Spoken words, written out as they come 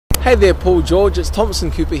Hey there, Paul George. It's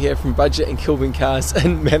Thompson Cooper here from Budget and Kilburn Cars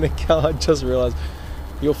in Manukau. I just realised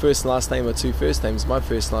your first and last name are two first names. My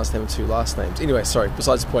first and last name are two last names. Anyway, sorry,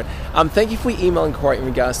 besides the point. Thank you for your email inquiry in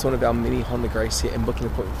regards to one of our mini Honda Grace here and booking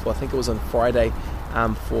an appointment for, I think it was on Friday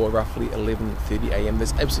for roughly 11:30am.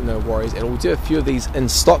 There's absolutely no worries at all. We do have a few of these in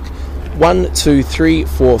stock. 1, 2, 3,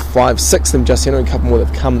 4, 5, 6 of them just here, and a couple more that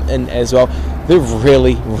have come in as well. They're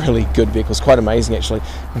really, really good vehicles, quite amazing actually.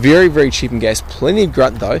 Very, very cheap in gas, plenty of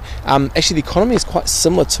grunt though. Actually the economy is quite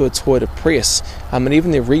similar to a Toyota Prius, and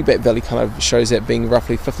even their rebate value kind of shows that being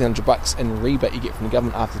roughly $1,500 in rebate you get from the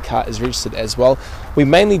government after the car is registered as well. We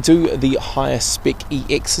mainly do the higher spec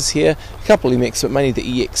EXs here, a couple of MX, but mainly the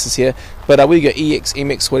EXs here. But we go EX,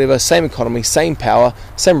 MX, whatever, same economy, same power,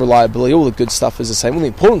 same reliability, all the good stuff is the same, all the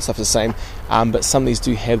important stuff is the same, but some of these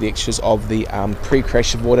do have the extras of the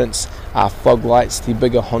pre-crash avoidance, fog lights, the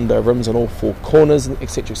bigger Honda rims on all four corners,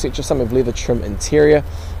 etc, etc. Some have leather trim interior,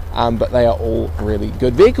 but they are all really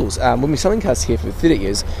good vehicles. We'll be selling cars here for 30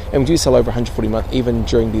 years, and we do sell over 140 a month, even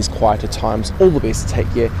during these quieter times. All the best, take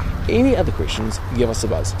care. Any other questions, give us a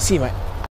buzz. See you, mate.